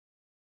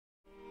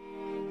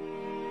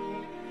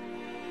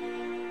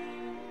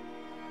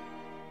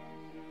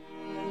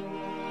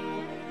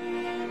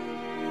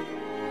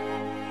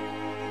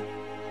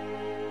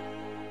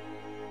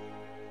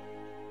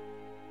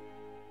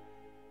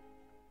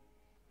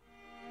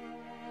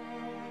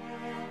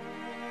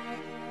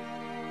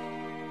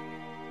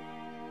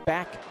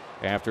back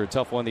after a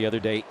tough one the other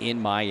day in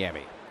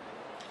Miami.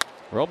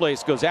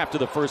 Robles goes after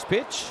the first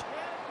pitch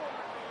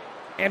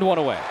and one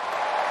away.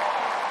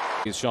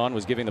 Sean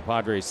was giving the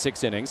Padres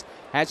 6 innings.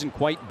 Hasn't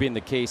quite been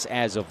the case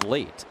as of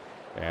late,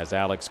 as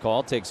Alex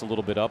Call takes a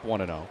little bit up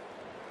 1-0.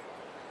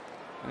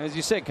 And as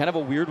you said, kind of a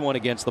weird one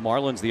against the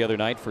Marlins the other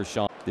night for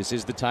Sean. This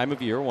is the time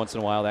of year, once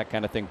in a while that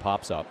kind of thing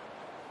pops up.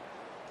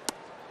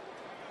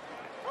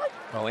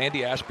 Well,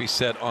 Andy Ashby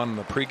said on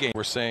the pregame,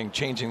 we're saying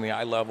changing the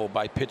eye level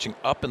by pitching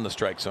up in the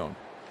strike zone.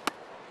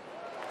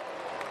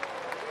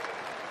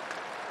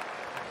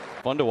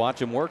 Fun to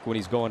watch him work when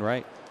he's going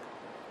right.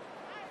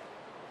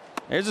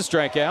 There's a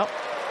strikeout.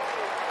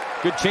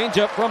 Good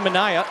changeup from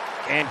Manaea.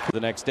 And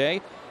the next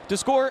day, to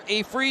score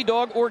a free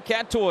dog or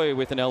cat toy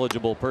with an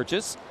eligible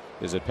purchase,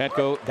 visit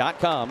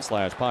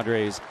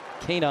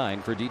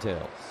petco.com/PadresK9 for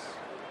details.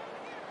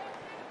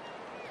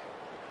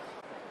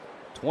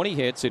 20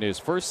 hits in his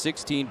first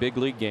 16 big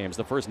league games,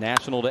 the first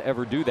national to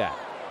ever do that.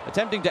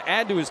 Attempting to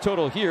add to his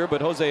total here, but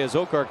Jose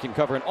Azocar can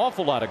cover an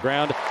awful lot of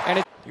ground.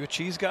 And you a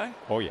cheese guy?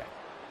 Oh, yeah.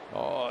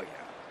 Oh, yeah.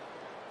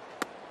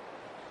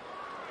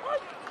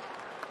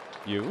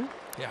 You?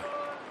 Yeah.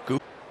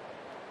 Goop.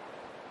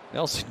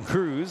 Nelson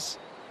Cruz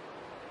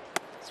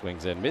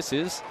swings and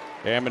misses.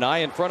 And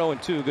Manaea in front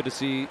 0-2. Good to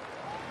see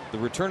the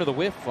return of the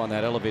whiff on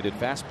that elevated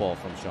fastball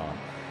from Sean.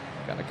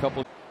 Got a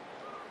couple.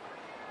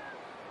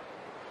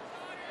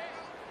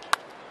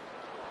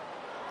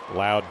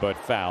 Loud but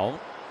foul.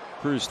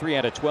 Cruz 3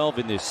 out of 12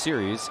 in this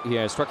series. He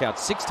has struck out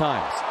 6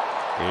 times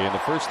in the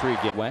first 3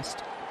 games.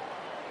 West.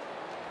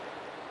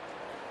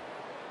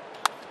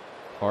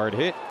 Hard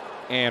hit.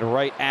 And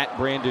right at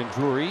Brandon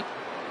Drury.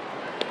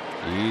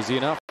 Easy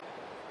enough.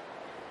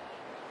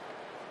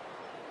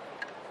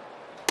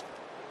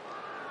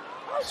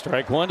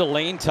 Strike 1 to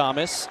Lane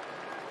Thomas.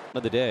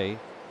 Of the day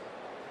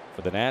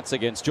for the Nats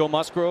against Joe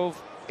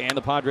Musgrove and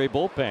the Padre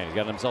bullpen. He's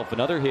got himself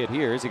another hit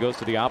here as he goes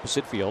to the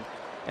opposite field.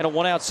 And a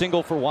 1-out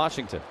single for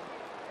Washington.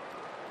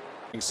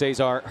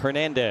 Cesar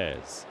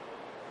Hernandez.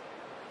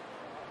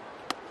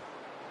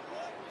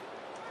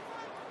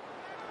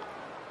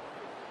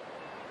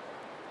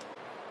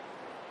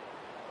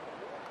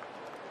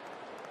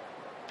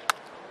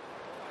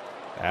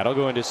 That'll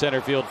go into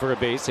center field for a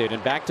base hit,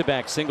 and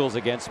back-to-back singles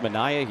against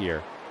Manaea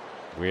here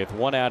with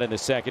 1 out in the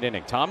second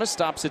inning. Thomas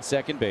stops at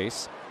second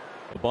base.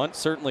 The bunt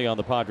certainly on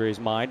the Padres'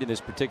 mind in this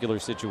particular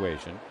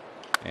situation.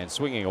 And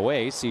swinging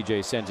away,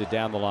 CJ sends it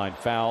down the line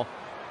foul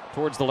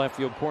towards the left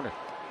field corner.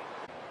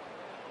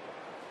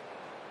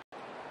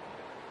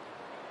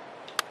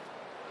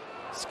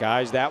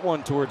 Skies that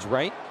one towards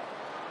right.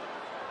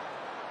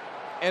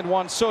 And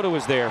Juan Soto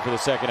is there for the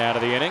second out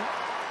of the inning.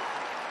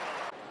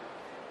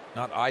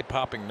 Not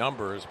eye-popping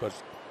numbers, but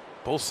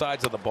both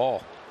sides of the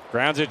ball.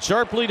 Grounds it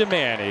sharply to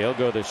Manny. He'll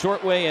go the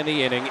short way, and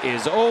the inning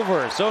is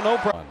over. So no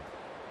problem.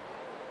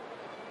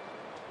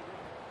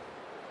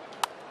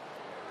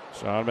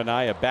 Sean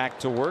Manaea back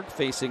to work,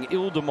 facing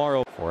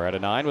Ildemaro. 4 out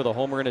of 9 with a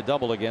homer and a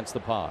double against the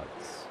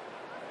Pods.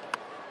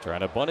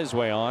 Trying to bunt his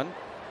way on,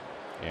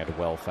 and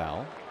well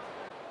foul.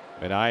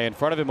 Manaea in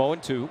front of him,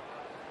 0-2.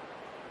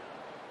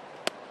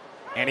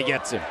 And he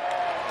gets him.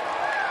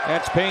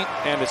 That's Paint,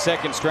 and the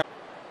second strike.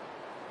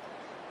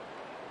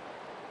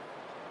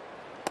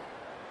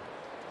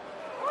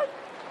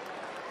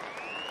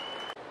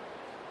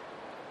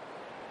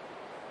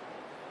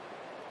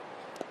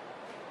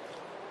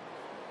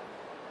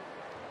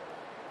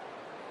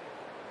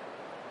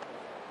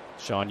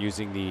 Sean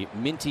using the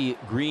minty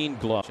green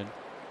glove.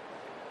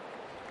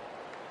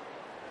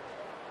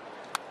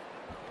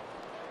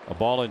 A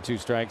ball and 2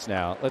 strikes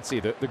now. Let's see,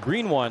 the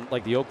green one,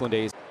 like the Oakland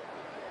A's,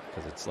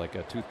 because it's like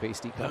a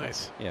toothpastey color.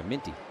 Nice. Yeah,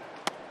 minty.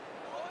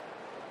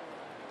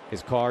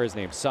 His car is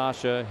named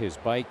Sasha. His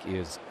bike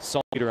is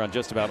Salter on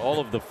just about all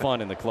of the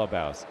fun in the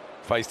clubhouse.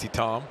 Feisty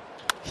Tom.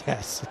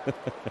 Yes.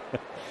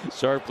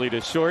 Sharply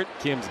to short.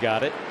 Kim's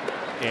got it.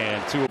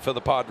 And 2 for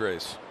the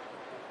Padres.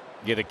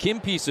 Yeah, the Kim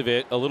piece of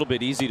it, a little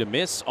bit easy to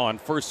miss on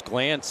first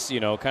glance,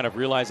 you know, kind of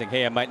realizing,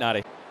 hey, I might not.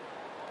 I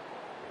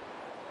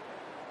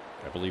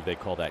believe they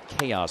call that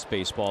chaos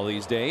baseball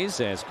these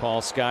days, as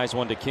Call skies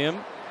one to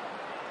Kim.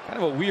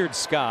 Kind of a weird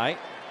sky,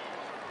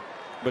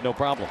 but no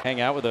problem.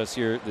 Hang out with us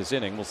here this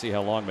inning. We'll see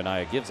how long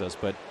Manaea gives us.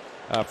 But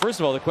first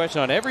of all, the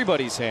question on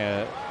everybody's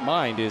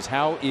mind is,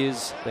 how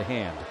is the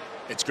hand?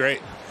 It's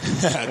great.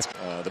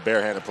 The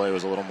barehanded play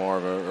was a little more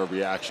of a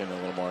reaction, a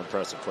little more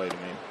impressive play to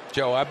me.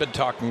 Joe, I've been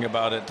talking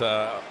about it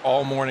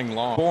all morning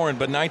long.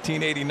 But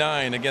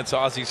 1989 against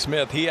Ozzie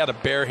Smith, he had a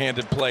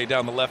barehanded play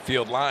down the left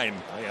field line.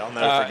 Oh, yeah, I'll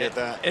never forget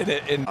that.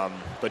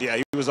 But yeah,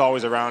 he was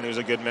always around. He was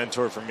a good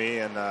mentor for me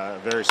and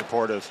very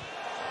supportive.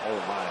 Oh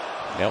my.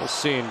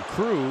 Nelson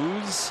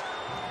Cruz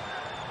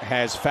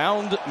has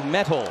found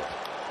metal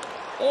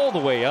all the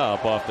way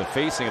up off the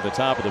facing of the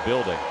top of the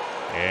building.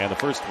 And the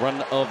first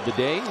run of the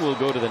day will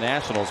go to the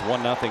Nationals,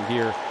 1-0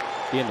 here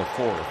in the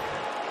 4th.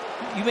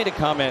 You made a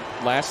comment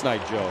last night,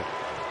 Joe,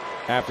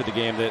 after the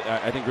game that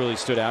I think really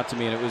stood out to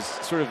me, and it was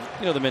sort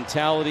of, the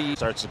mentality.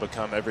 Starts to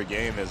become every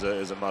game is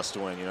a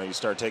must-win. You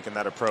start taking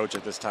that approach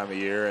at this time of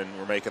year, and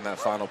we're making that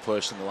final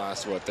push in the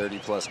last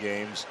 30+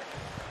 games.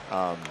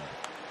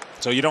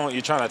 So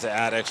you try not to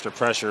add extra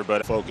pressure,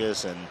 but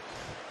focus and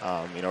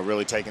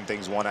really taking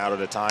things one out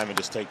at a time and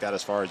just take that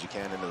as far as you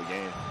can into the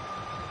game.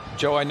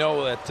 Joe, I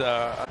know that.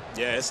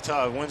 Yeah, it's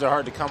tough. Wins are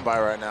hard to come by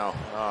right now.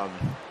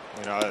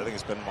 I think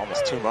it's been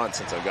almost 2 months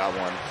since I got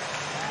one.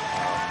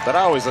 But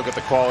I always look at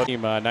the quality.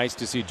 Nice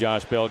to see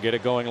Josh Bell get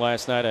it going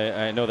last night.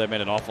 I know that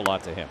meant an awful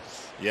lot to him.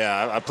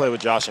 Yeah, I played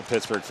with Josh in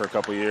Pittsburgh for a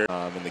couple years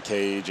in the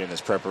cage and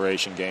his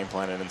preparation, game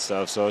planning and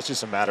stuff. So it's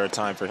just a matter of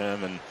time for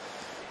him. And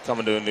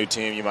coming to a new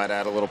team, you might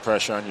add a little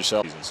pressure on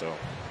yourself. So.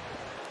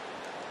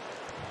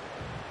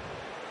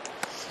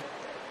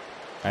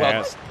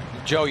 Well,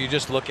 Joe, you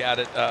just look at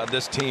it,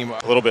 this team.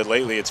 A little bit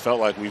lately, it's felt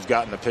like we've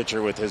gotten the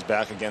pitcher with his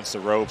back against the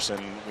ropes,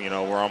 and,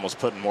 we're almost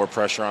putting more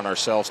pressure on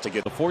ourselves to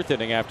get. The fourth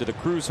inning after the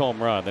Cruz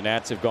home run, the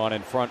Nats have gone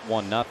in front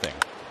 1-0.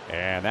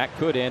 And that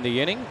could end the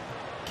inning.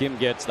 Kim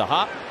gets the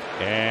hop.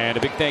 And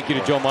a big thank you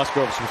to Joe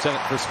Musgrove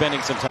for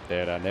spending some time.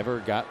 That never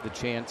got the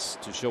chance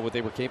to show what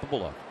they were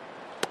capable of.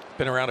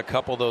 Been around a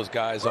couple of those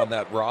guys on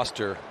that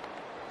roster.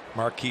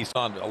 Marquise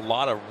on a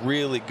lot of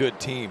really good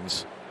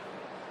teams.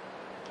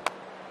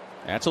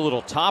 That's a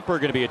little topper,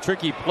 going to be a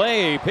tricky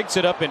play. He picks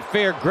it up in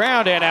fair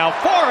ground, and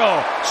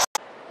Alfaro.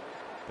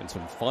 Been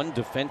some fun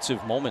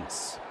defensive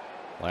moments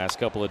last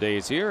couple of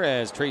days here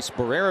as Trace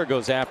Barrera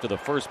goes after the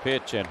first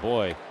pitch, and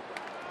boy,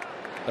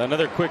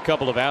 another quick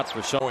couple of outs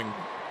for showing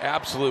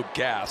absolute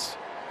gas,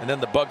 and then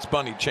the Bugs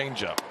Bunny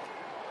changeup.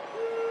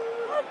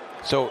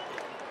 So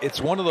it's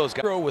one of those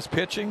guys. Was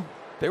pitching.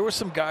 There were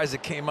some guys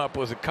that came up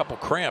with a couple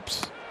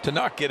cramps to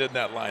not get in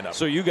that lineup.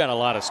 So you got a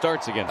lot of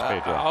starts against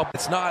Pedro.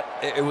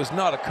 It was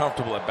not a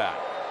comfortable at bat.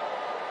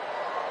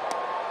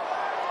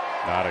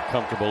 Not a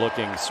comfortable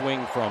looking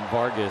swing from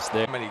Vargas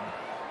there. Many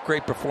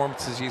great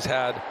performances he's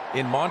had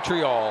in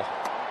Montreal.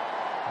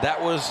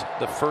 That was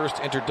the first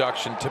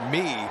introduction to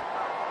me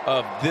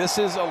of this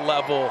is a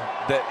level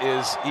that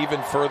is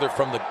even further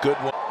from the good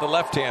one. The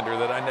left-hander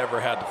that I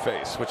never had to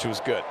face, which was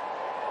good.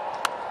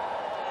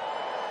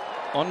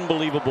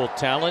 Unbelievable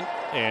talent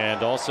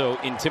and also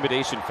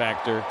intimidation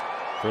factor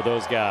for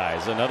those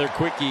guys. Another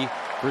quickie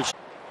for.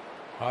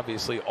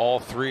 Obviously, all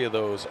three of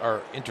those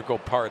are integral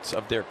parts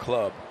of their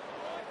club.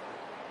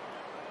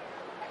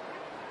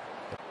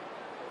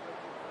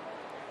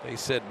 They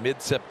said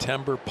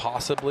mid-September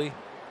possibly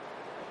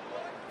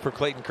for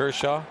Clayton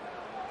Kershaw.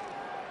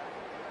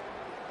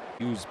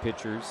 Use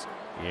pitchers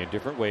in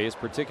different ways,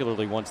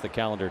 particularly once the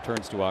calendar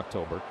turns to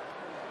October.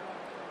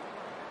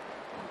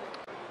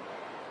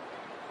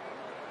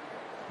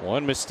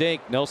 One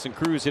mistake, Nelson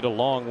Cruz hit a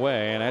long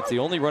way, and that's the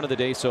only run of the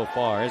day so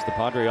far as the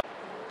Padre.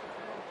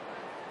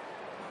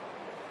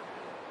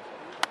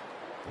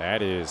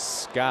 That is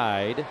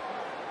skied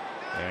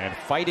and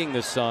fighting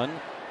the sun.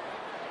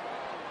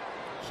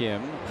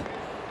 Kim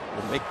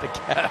will make the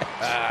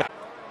catch.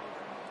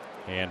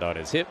 Hand on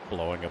his hip,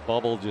 blowing a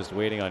bubble, just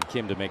waiting on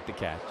Kim to make the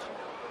catch.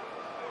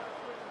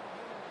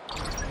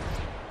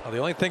 Well, the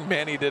only thing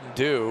Manny didn't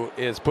do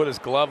is put his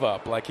glove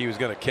up like he was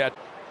going to catch.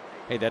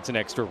 Hey, that's an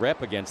extra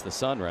rep against the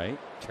sun, right?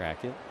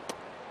 Track it.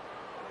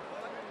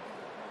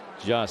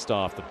 Just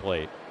off the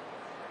plate.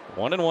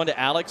 1-1 to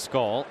Alex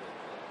Call.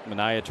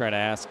 Manaea trying to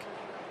ask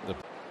the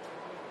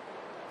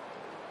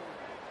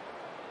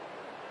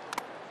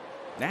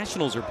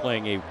Nationals are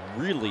playing a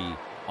really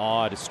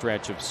odd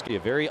stretch of ski, a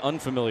very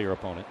unfamiliar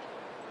opponent.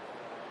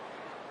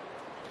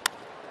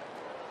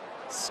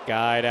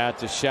 Skied out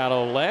to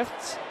shallow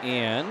left,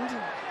 and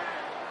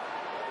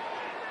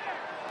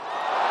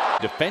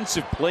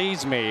defensive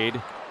plays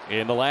made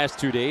in the last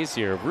 2 days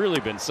here have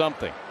really been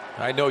something.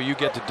 I know you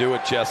get to do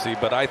it, Jesse,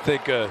 but I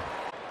think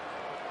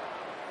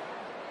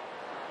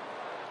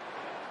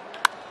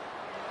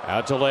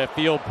out to left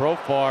field.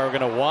 Profar, we're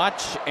going to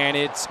watch, and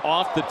it's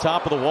off the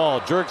top of the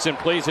wall. Jerkson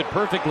plays it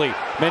perfectly.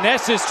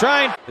 Meneses is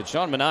trying. But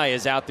Sean Manaea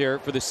is out there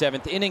for the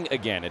 7th inning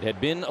again. It had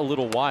been a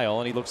little while,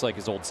 and he looks like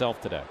his old self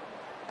today.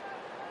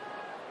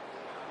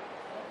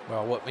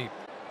 Well,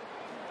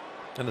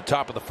 in the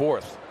top of the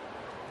 4th.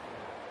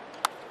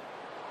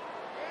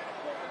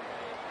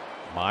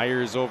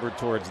 Myers over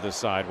towards the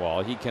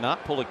sidewall. He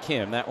cannot pull a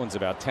Kim. That one's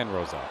about 10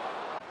 rows up.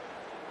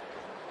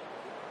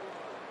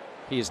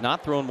 He has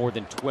not thrown more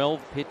than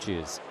 12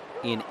 pitches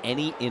in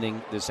any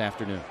inning this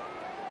afternoon.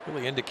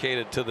 Really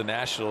indicated to the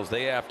Nationals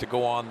they have to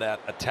go on that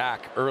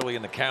attack early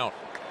in the count.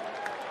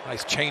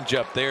 Nice change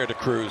up there to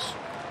Cruz.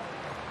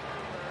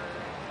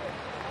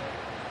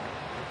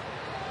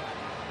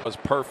 Was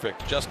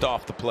perfect just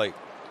off the plate.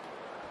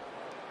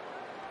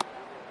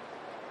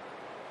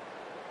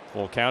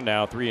 Full count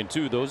now,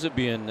 3-2. Those have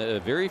been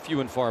very few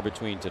and far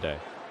between today.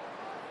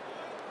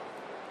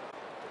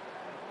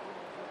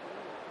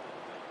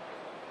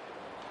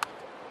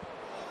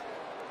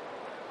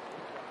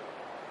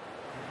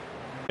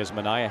 As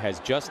Manaea has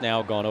just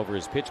now gone over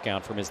his pitch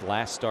count from his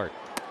last start.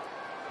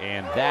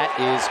 And that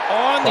is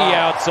on the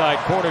outside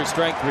corner,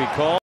 strike 3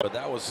 call. But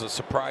that was a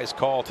surprise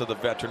call to the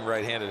veteran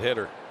right-handed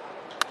hitter.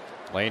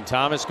 Lane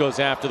Thomas goes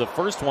after the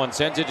first one,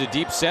 sends it to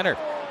deep center.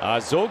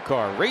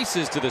 Zokar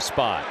races to the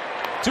spot.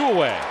 2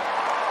 away.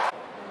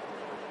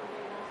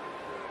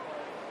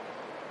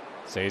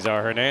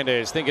 Cesar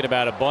Hernandez thinking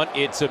about a bunt.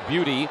 It's a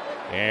beauty,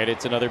 and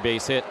it's another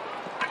base hit.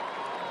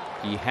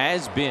 He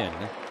has been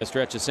a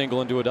stretch a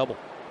single into a double.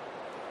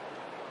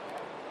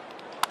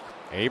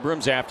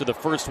 Abrams after the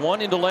first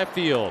one into left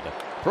field.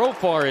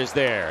 Profar is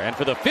there, and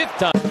for the 5th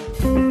time.